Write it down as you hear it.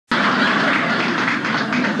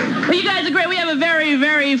great. We have a very,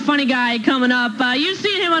 very funny guy coming up. You've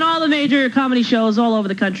seen him on all the major comedy shows all over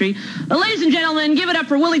the country. Ladies and gentlemen, give it up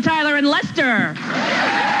for Willie Tyler and Lester.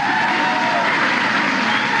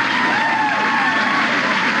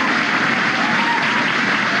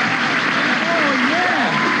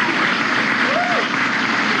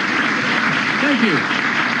 Thank you.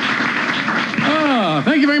 Oh,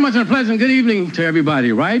 thank you very much and a pleasant good evening to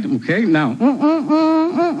everybody, right? Okay, now.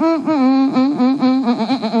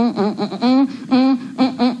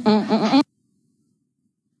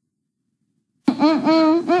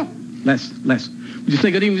 Les, would you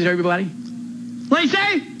say good evening to everybody? What do you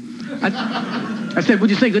say? I said, would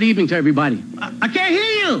you say good evening to everybody? I can't hear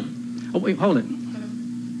you. Oh, wait, hold it.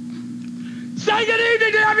 Say good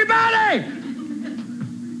evening to everybody.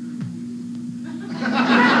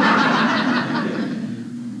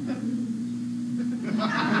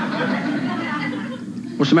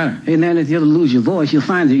 What's the matter? Hey, man, if you ever lose your voice, you'll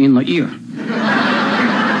find it in the ear.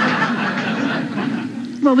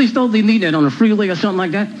 Well, at least don't they need that on a freeway or something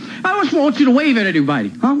like that? I just want you to wave at everybody.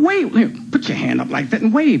 Huh? Wave. Here, put your hand up like that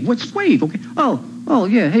and wave. What's wave? Okay. Oh,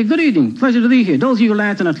 yeah. Hey, good evening. Pleasure to be here. Those of you who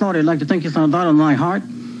laughed and applauded, I'd like to thank you from the bottom of my heart.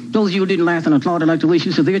 Those of you who didn't laugh and applaud, I'd like to wish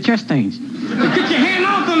you severe chest pains. Get your hand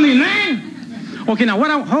off of me, man. Okay, now,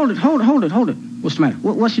 hold it. What's the matter?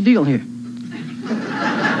 What's your deal here?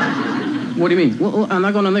 What do you mean? Well, am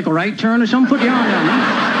I going to make a right turn or something? Put your arm down,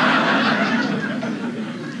 man.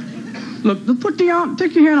 Look,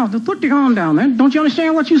 take your hand off. Put the arm down, man. Don't you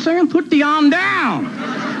understand what you're saying? Put the arm down.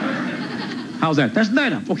 How's that? That's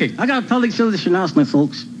better. Okay, I got a public service announcement,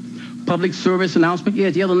 folks. Public service announcement. Yeah,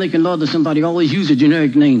 the other Lincoln Law to somebody always use a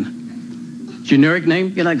generic name. Generic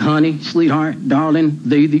name? Yeah, like honey, sweetheart, darling,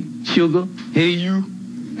 baby, sugar, hey you.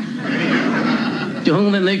 To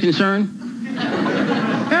whom it may concern.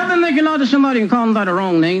 Ever Lincoln Law to somebody and call them by the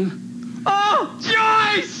wrong name? Oh,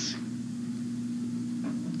 Joyce!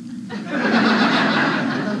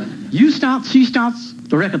 You stop, she stops,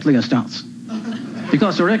 the record player stops.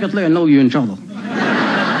 Because the record player know you're in trouble.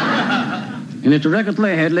 And if the record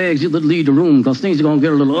player had legs, it would leave the room because things are going to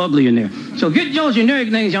get a little ugly in there. So get your generic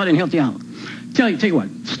names out and help you out. Tell you what,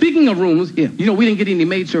 speaking of rooms, yeah, you know, we didn't get any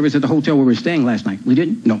maid service at the hotel where we were staying last night. We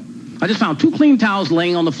didn't? No. I just found 2 clean towels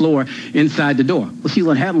laying on the floor inside the door. Well, see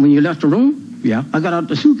what happened when you left the room? Yeah, I got out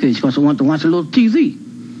the suitcase because I wanted to watch a little TV.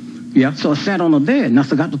 Yeah, so I sat on the bed and I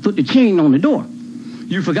forgot to put the chain on the door.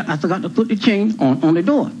 I forgot to put the chain on the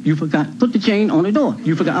door. You forgot to put the chain on the door.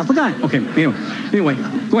 I forgot. Okay, anyway,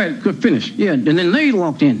 go ahead, finish. Yeah, and then the maid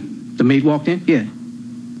walked in. The maid walked in? Yeah.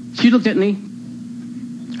 She looked at me.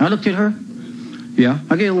 I looked at her. Yeah,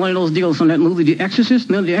 I gave her one of those deals from that movie, The Exorcist.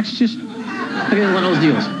 Remember The Exorcist? I gave her one of those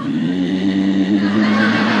deals.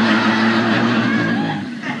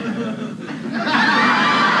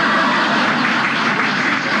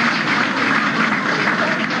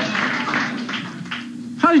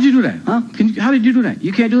 How did you do that? Huh? How did you do that?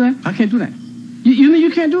 You can't do that? I can't do that. You mean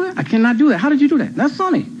you can't do that? I cannot do that. How did you do that? That's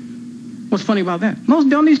funny. What's funny about that? Most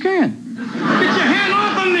dummies can. Get your hand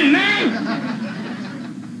off of me, man!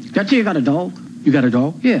 Got you got a dog? You got a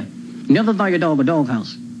dog? Yeah. Never buy your dog a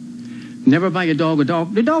doghouse. Never buy your dog a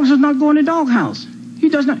dog. The dog does not go in the doghouse. He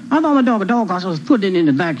does not. I bought my dog a doghouse. I was putting it in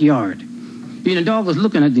the backyard. And the dog was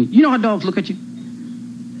looking at me. You know how dogs look at you?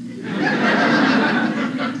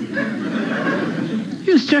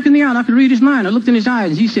 He was checking me out. I could read his mind. I looked in his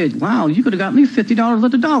eyes. He said, wow, you could have got me $50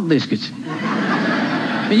 worth of dog biscuits.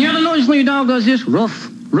 And you ever notice when your dog does this? Ruff,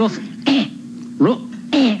 ruff, ruff,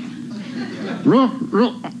 ruff,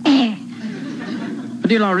 ruff, I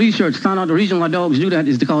did a lot of research, found out the reason why dogs do that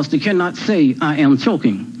is because they cannot say, I am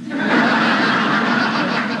choking.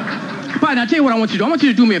 But I'll tell you what I want you to do. I want you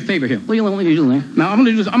to do me a favor here. What do you want me to do, man? Now, I'm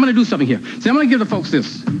going to do something here. See, I'm going to give the folks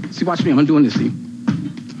this. See, watch me. I'm doing this, see?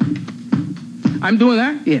 I'm doing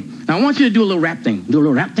that? Yeah. Now, I want you to do a little rap thing. Do a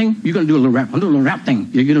little rap thing? You're going to do a little rap. I'm doing a little rap thing.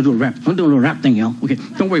 You're going to do a rap. I'm doing a little rap thing, y'all. Okay,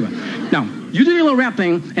 don't worry about it. Now, you do your little rap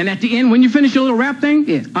thing, and at the end, when you finish your little rap thing,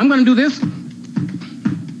 yeah, I'm going to do this.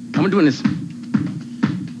 I'm doing this.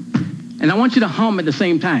 And I want you to hum at the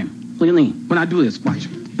same time. What do you mean? When I do this, watch.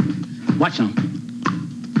 Watch them.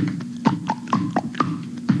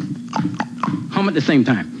 Hum at the same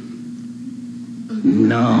time.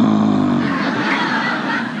 No.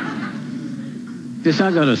 This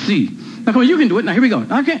I got to see. Now, come on, you can do it. Now, here we go.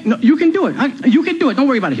 I can't. No, you can do it. You can do it. Don't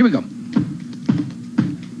worry about it. Here we go.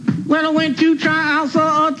 Well, I went to try out for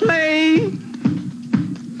a play.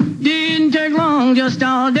 Didn't take long, just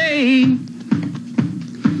all day.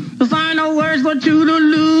 To find no words but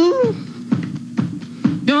toodaloo.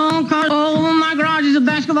 Don't call over my garage is a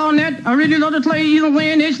basketball net. I really love to play even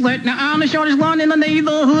when it's wet. Now I'm the shortest one in the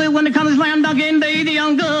neighborhood. When it comes to slam dunking, baby,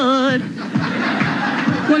 I'm good.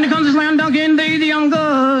 When it comes to slam dunking, baby, I'm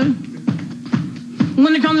good.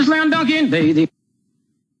 When it comes to slam dunking, baby,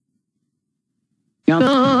 I'm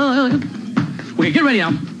good. Okay, get ready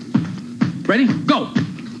now. Ready? Go.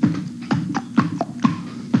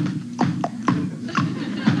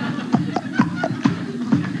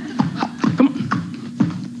 Come on.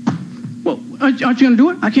 Well, aren't you going to do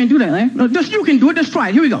it? I can't do that, man. No, just you can do it. Just try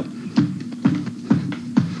it. Here we go.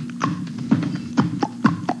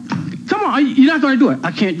 Come on. You're not going to do it.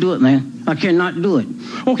 I can't do it, man. I cannot do it.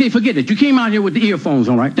 Okay, forget it. You came out here with the earphones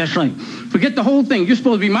on, right? That's right. Forget the whole thing. You're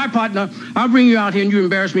supposed to be my partner. I'll bring you out here and you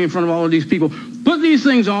embarrass me in front of all of these people. Put these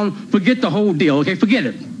things on. Forget the whole deal, okay? Forget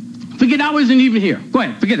it. Forget I wasn't even here. Go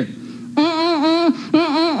ahead. Forget it.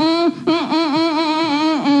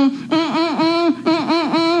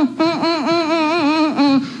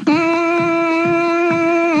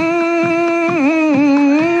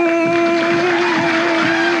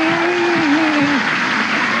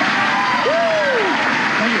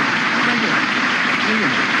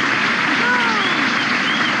 Thank you.